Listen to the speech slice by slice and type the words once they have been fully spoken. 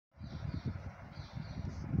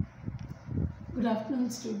Good afternoon,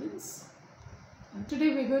 students.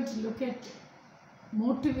 Today we're going to look at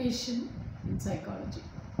motivation in psychology.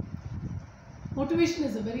 Motivation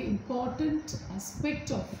is a very important aspect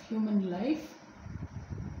of human life,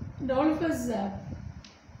 and all of us have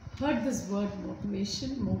heard this word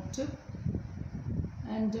motivation, motive,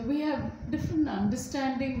 and we have different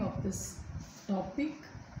understanding of this topic.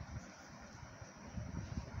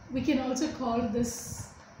 We can also call this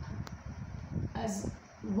as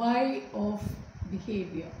why of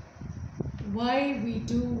behavior, why we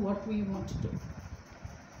do what we want to do,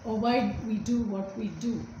 or why we do what we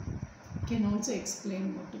do can also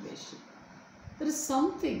explain motivation. There is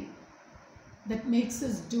something that makes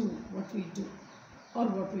us do what we do or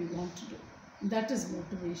what we want to do. That is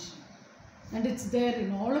motivation, and it's there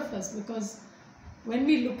in all of us, because when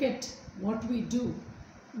we look at what we do,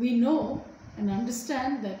 we know and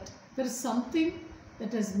understand that there is something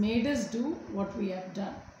that has made us do what we have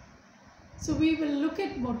done. So we will look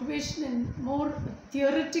at motivation in more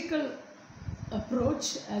theoretical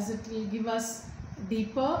approach, as it will give us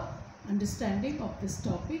deeper understanding of this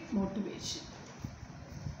topic, motivation.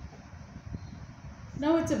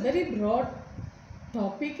 Now it's a very broad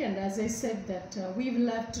topic, and as I said that we will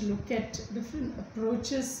have to look at different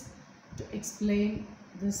approaches to explain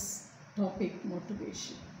this topic,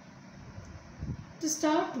 motivation. To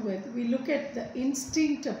start with, we look at the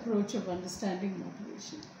instinct approach of understanding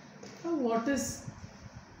motivation. Now, what is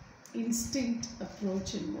instinct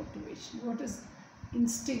approach in motivation? What is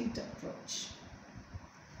instinct approach?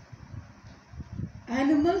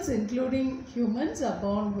 Animals, including humans, are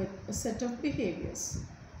born with a set of behaviors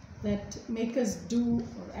that make us do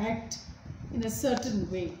or act in a certain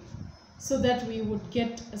way so that we would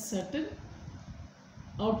get a certain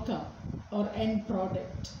outcome or end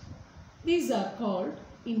product. These are called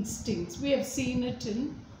instincts. We have seen it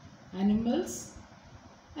in animals,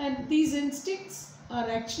 and these instincts are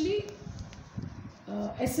actually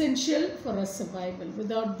essential for our survival.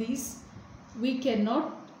 Without these, we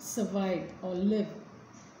cannot survive or live.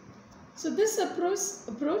 So this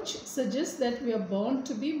approach suggests that we are born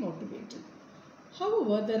to be motivated.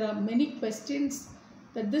 However, there are many questions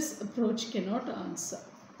that this approach cannot answer.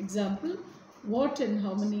 Example, what and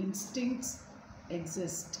how many instincts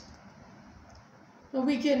exist? Now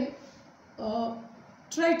we can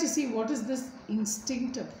try to see what is this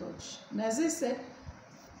instinct approach. And as I said,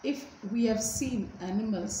 if we have seen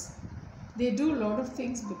animals, they do a lot of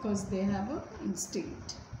things because they have an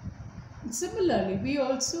instinct. And similarly, we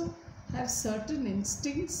also have certain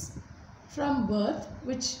instincts from birth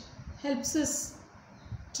which helps us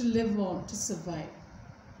to live on, to survive.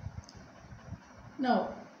 Now,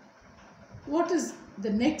 what is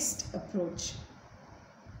the next approach?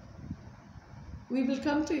 We will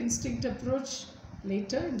come to instinct approach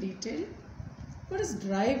later in detail. What is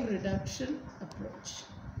drive reduction approach?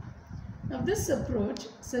 Now this approach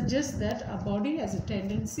suggests that our body has a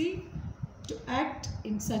tendency to act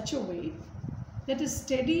in such a way that a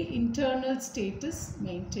steady internal state is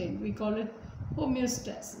maintained. We call it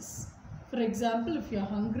homeostasis. For example, if you're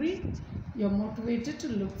hungry, you're motivated to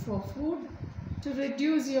look for food to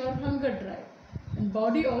reduce your hunger drive. And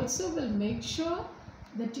body also will make sure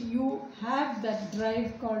that you have that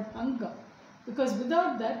drive called hunger, because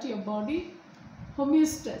without that your body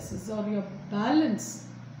homeostasis or your balance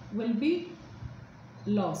will be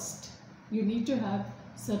lost. You need to have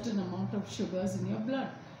certain amount of sugars in your blood.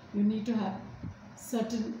 You need to have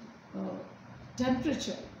certain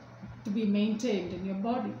temperature to be maintained in your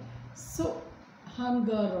body. So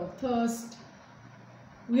hunger or thirst,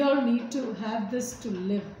 we all need to have this to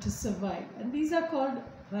live, to survive, and these are called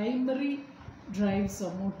primary drives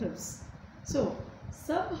or motives. So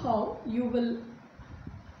somehow you will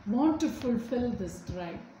want to fulfill this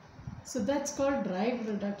drive. So that's called drive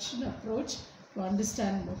reduction approach to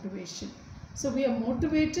understand motivation. So we are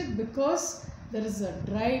motivated because there is a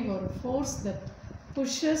drive or a force that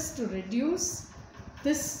pushes to reduce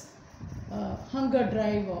this hunger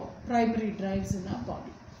drive or primary drives in our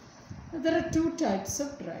body. Now, there are two types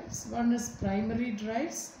of drives. One is primary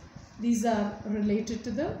drives. These are related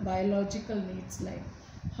to the biological needs like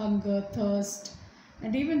hunger, thirst,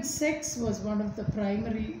 and even sex was one of the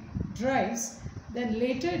primary drives. Then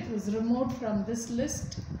later it was removed from this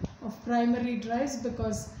list of primary drives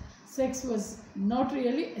because sex was not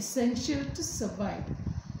really essential to survive.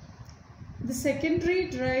 The secondary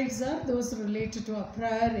drives are those related to our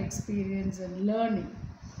prior experience and learning.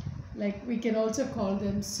 Like we can also call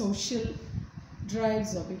them social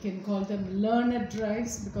drives, or we can call them learned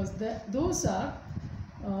drives, because those are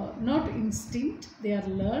not instinct, they are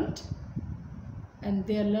learned, and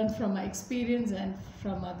they are learned from our experience and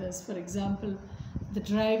from others. For example, the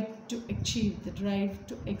drive to achieve, the drive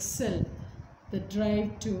to excel, the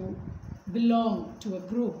drive to belong to a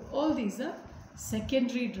group. All these are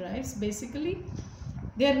secondary drives. Basically,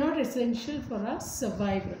 they are not essential for our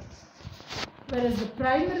survival, whereas the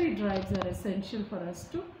primary drives are essential for us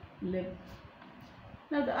to live.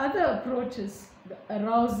 Now, the other approach is the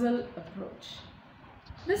arousal approach.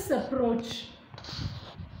 This approach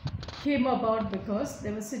came about because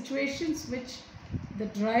there were situations which the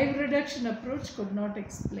drive reduction approach could not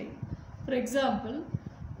explain. For example,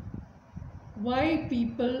 why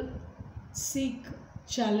people seek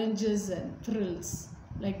challenges and thrills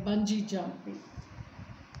like bungee jumping.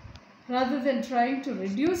 Rather than trying to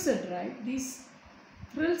reduce a drive, these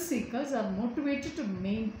thrill seekers are motivated to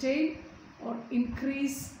maintain or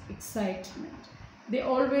increase excitement. They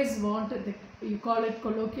always want, you call it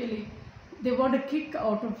colloquially, they want a kick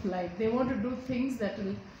out of life. They want to do things that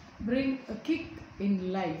will bring a kick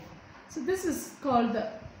in life. So this is called the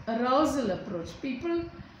arousal approach. People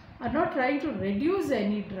are not trying to reduce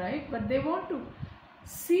any drive, but they want to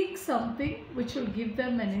seek something which will give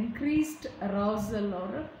them an increased arousal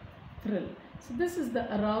or a thrill. So this is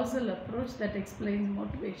the arousal approach that explains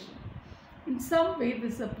motivation. In some way,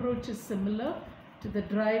 this approach is similar to the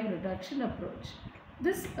drive reduction approach.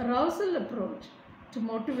 This arousal approach to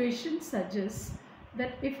motivation suggests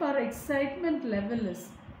that if our excitement level is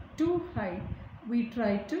too high, we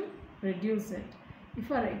try to reduce it.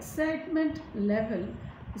 If our excitement level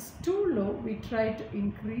is too low, we try to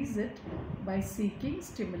increase it by seeking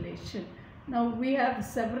stimulation. Now, we have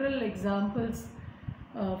several examples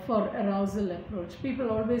for arousal approach. People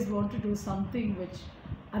always want to do something which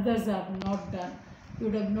others have not done. You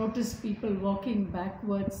would have noticed people walking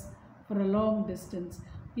backwards for a long distance,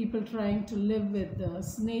 people trying to live with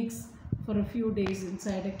snakes for a few days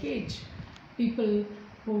inside a cage, people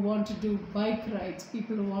who want to do bike rides,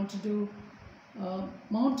 people who want to do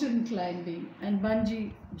mountain climbing and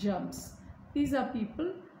bungee jumps. These are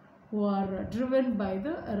people who are driven by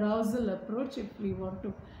the arousal approach if we want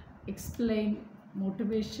to explain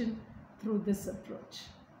motivation through this approach.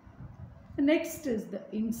 The next is the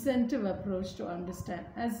incentive approach to understand.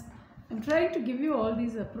 As I'm trying to give you all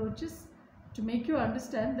these approaches to make you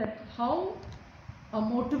understand that how a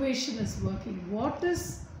motivation is working. What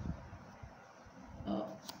is,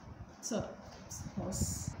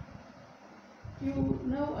 pause. You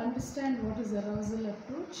now understand what is arousal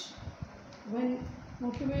approach. When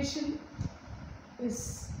motivation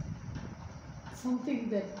is something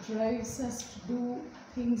that drives us to do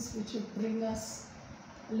things which will bring us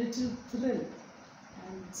a little thrill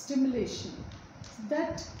and stimulation.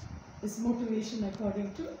 That is motivation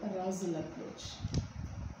according to arousal approach.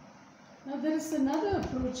 Now there is another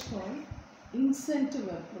approach called incentive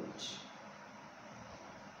approach.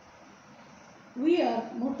 We are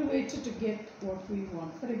motivated to get what we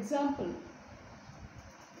want. For example,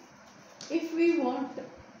 if we want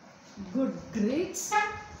good grades,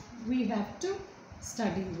 we have to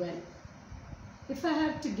study well. If I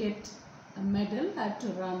have to get a medal, I have to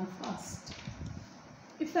run fast.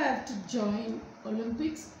 If I have to join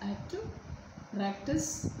Olympics, I have to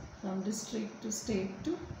practice from district to state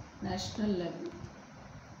to national level.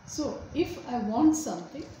 So if I want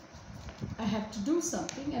something, I have to do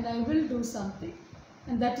something and I will do something,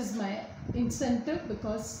 and that is my incentive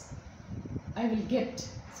because I will get.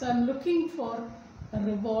 So I'm looking for a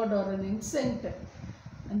reward or an incentive,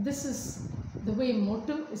 and this is the way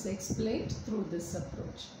motive is explained through this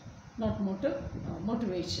approach. Not motive,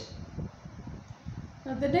 motivation.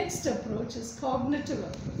 Now the next approach is cognitive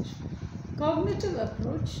approach. Cognitive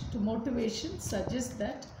approach to motivation suggests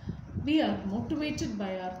that we are motivated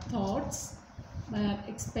by our thoughts, by our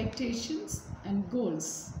expectations and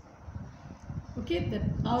goals. Okay, that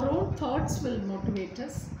our own thoughts will motivate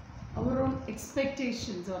us, our own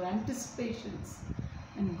expectations or anticipations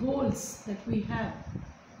and goals that we have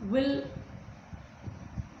will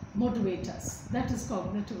motivate us. That is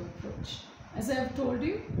cognitive approach. As I have told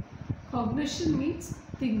you, cognition means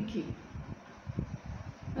thinking.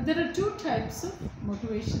 Now, there are two types of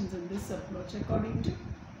motivations in this approach according to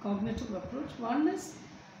cognitive approach. One is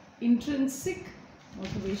intrinsic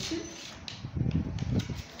motivation.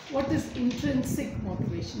 What is intrinsic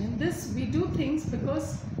motivation? In this, we do things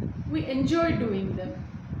because we enjoy doing them.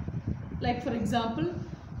 Like for example,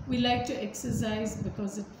 we like to exercise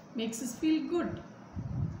because it makes us feel good.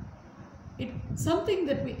 It's something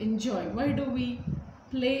that we enjoy. Why do we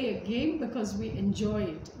play a game? Because we enjoy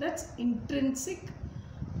it. That's intrinsic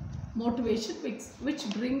motivation, which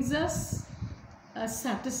brings us a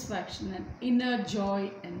satisfaction, an inner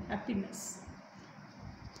joy and happiness.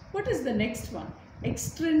 What is the next one?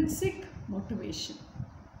 Extrinsic motivation.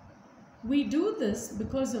 We do this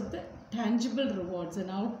because of the tangible rewards, an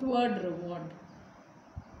outward reward.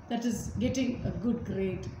 That is getting a good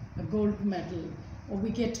grade, a gold medal, or we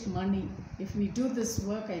get money. If we do this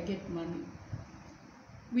work, I get money.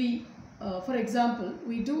 For example,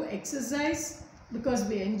 we do exercise because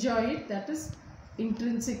we enjoy it. That is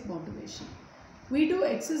intrinsic motivation. We do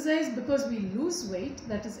exercise because we lose weight.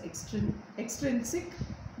 That is extrinsic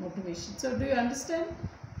motivation. So do you understand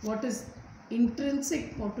what is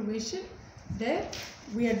intrinsic motivation? There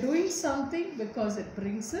we are doing something because it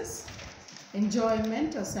brings us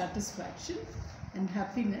enjoyment or satisfaction and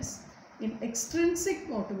happiness. In extrinsic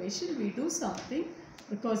motivation, we do something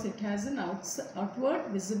because it has an outward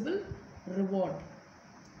visible reward.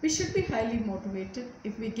 We should be highly motivated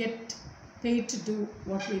if we get paid to do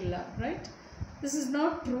what we love, right? This is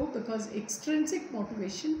not true because extrinsic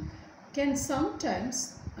motivation can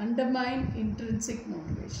sometimes undermine intrinsic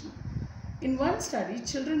motivation. In one study,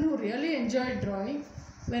 children who really enjoyed drawing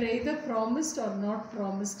were either promised or not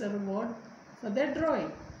promised a reward for their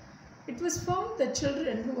drawing. It was found that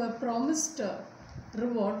children who were promised a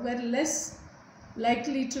reward were less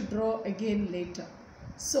likely to draw again later.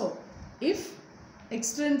 So, if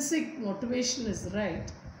extrinsic motivation is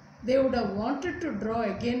right, they would have wanted to draw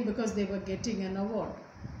again because they were getting an award.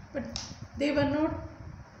 But they were not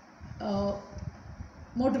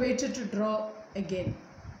motivated to draw again,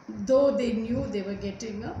 though they knew they were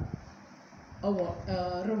getting a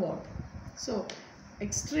reward. So,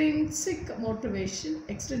 extrinsic motivation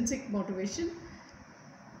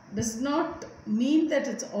does not mean that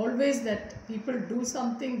it's always that people do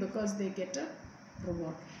something because they get a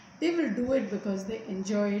reward. They will do it because they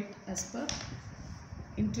enjoy it as per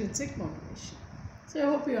intrinsic motivation. So I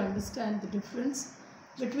hope you understand the difference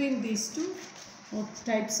between these two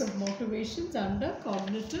types of motivations under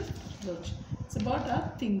cognitive approach. It's about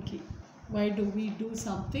our thinking. Why do we do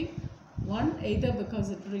something? One, either because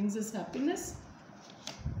it brings us happiness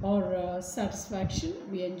or satisfaction,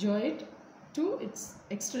 we enjoy it. Two, it's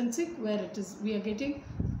extrinsic, where it is we are getting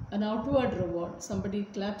an outward reward. Somebody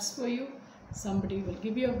claps for you, somebody will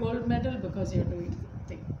give you a gold medal because you're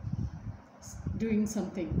doing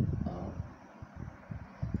something.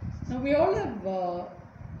 Now we all have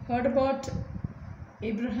heard about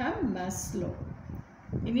Abraham Maslow.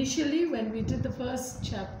 Initially, when we did the first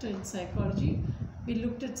chapter in psychology, we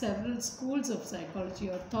looked at several schools of psychology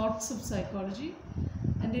or thoughts of psychology,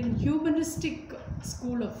 and in humanistic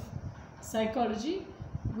school of psychology,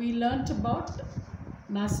 we learnt about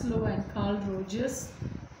Maslow and Carl Rogers,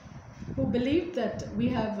 who believed that we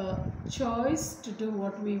have a choice to do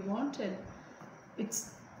what we want, and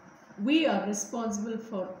we are responsible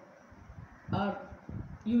for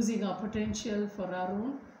using our potential for our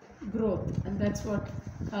own growth, and that's what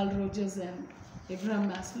Carl Rogers and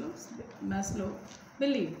Abraham Maslow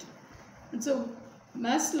believed. And so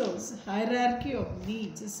Maslow's hierarchy of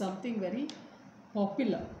needs is something very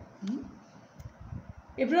popular.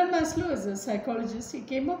 Abraham Maslow is a psychologist. He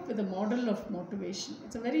came up with a model of motivation.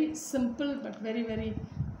 It's a very simple but very, very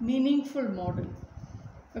meaningful model.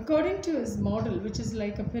 According to his model, which is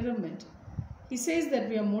like a pyramid, he says that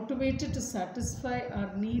we are motivated to satisfy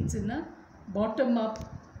our needs in a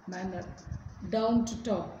bottom-up manner,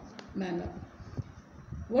 down-to-top manner.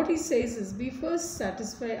 What he says is we first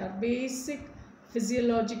satisfy our basic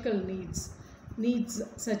physiological needs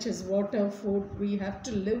such as water, food. We have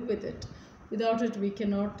to live with it. Without it, we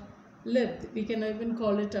cannot live. We can even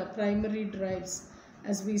call it our primary drives,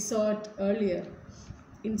 as we saw it earlier,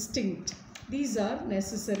 instinct. These are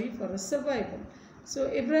necessary for a survival. So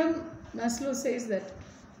Abraham Maslow says that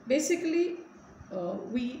basically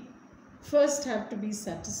we first have to be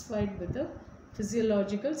satisfied with the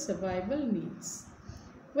physiological survival needs.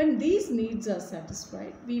 When these needs are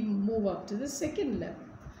satisfied, we move up to the second level,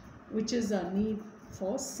 which is our need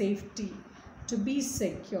for safety, to be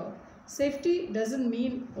secure. Safety doesn't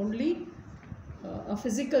mean only a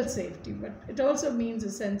physical safety, but it also means a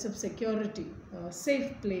sense of security, a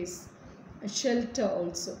safe place, a shelter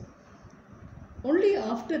also. Only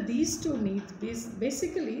after these two needs,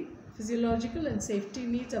 basically physiological and safety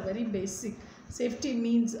needs are very basic. Safety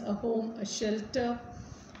means a home, a shelter,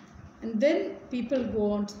 and then people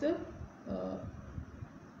go on to the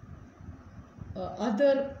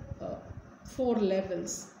other 4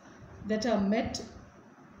 levels that are met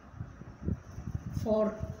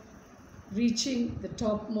for reaching the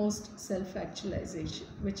topmost self-actualization,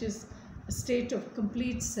 which is a state of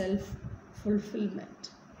complete self-fulfillment.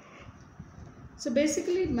 So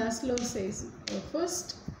basically Maslow says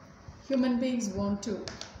first human beings want to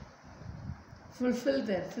fulfill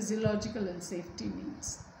their physiological and safety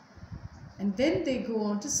needs. And then they go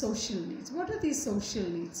on to social needs. What are these social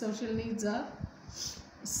needs? Social needs are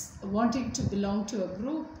wanting to belong to a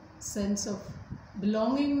group, sense of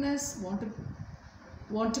belongingness,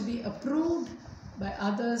 want to be approved by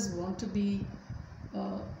others, want to be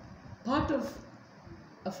part of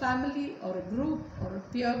a family or a group or a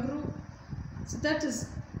peer group. So that is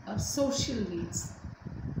our social needs.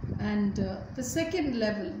 And the second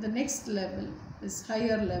level, the next level is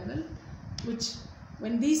higher level, which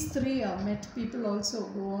when these three are met, people also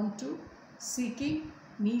go on to seeking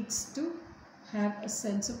needs to have a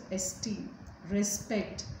sense of esteem,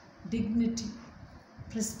 respect, dignity,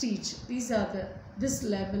 prestige. These are this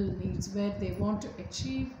level needs where they want to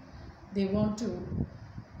achieve, they want to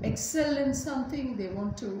excel in something, they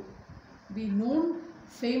want to be known,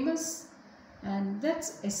 famous, and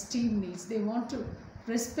that's esteem needs. They want to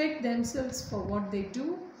respect themselves for what they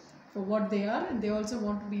do, for what they are, and they also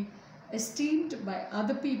want to be esteemed by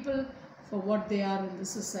other people for what they are in the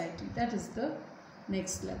society. That is the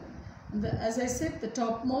next level. And as I said, the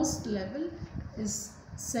topmost level is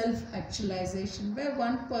self-actualization, where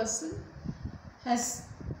one person has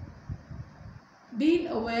been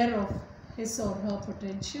aware of his or her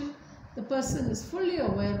potential. The person is fully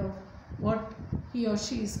aware of what he or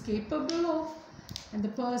she is capable of, and the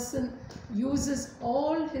person uses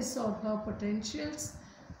all his or her potentials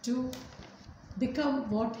to become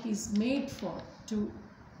what he's made for, to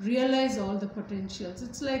realize all the potentials.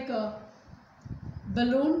 It's like a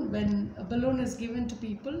balloon. When a balloon is given to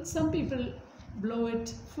people, some people blow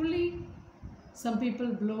it fully, some people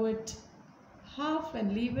blow it half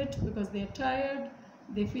and leave it because they're tired,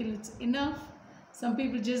 they feel it's enough. Some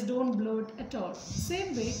people just don't blow it at all.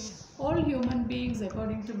 Same way, all human beings,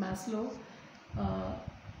 according to Maslow,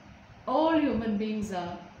 all human beings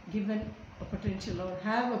are given a potential or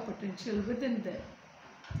have a potential within them.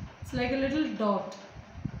 It's like a little dot.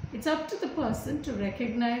 It's up to the person to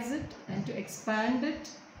recognize it and to expand it.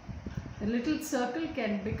 The little circle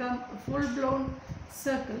can become a full-blown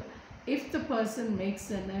circle if the person makes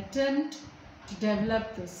an attempt to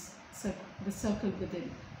develop this the circle within,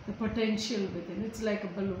 the potential within. It's like a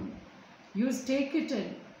balloon. You take it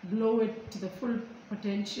and blow it to the full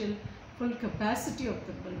potential, full capacity of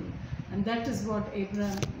the balloon. And that is what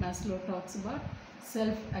Abraham Maslow talks about,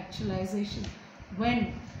 self-actualization.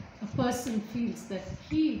 When a person feels that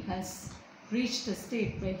he has reached a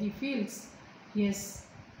state where he feels he has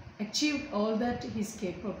achieved all that he is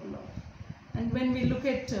capable of. And when we look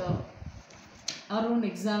at our own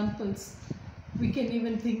examples, we can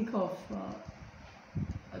even think of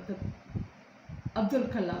Abdul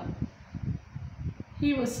Kalam.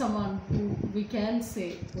 He was someone who we can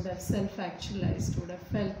say would have self-actualized, would have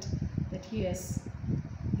felt that he's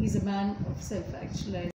a man of self-actualization.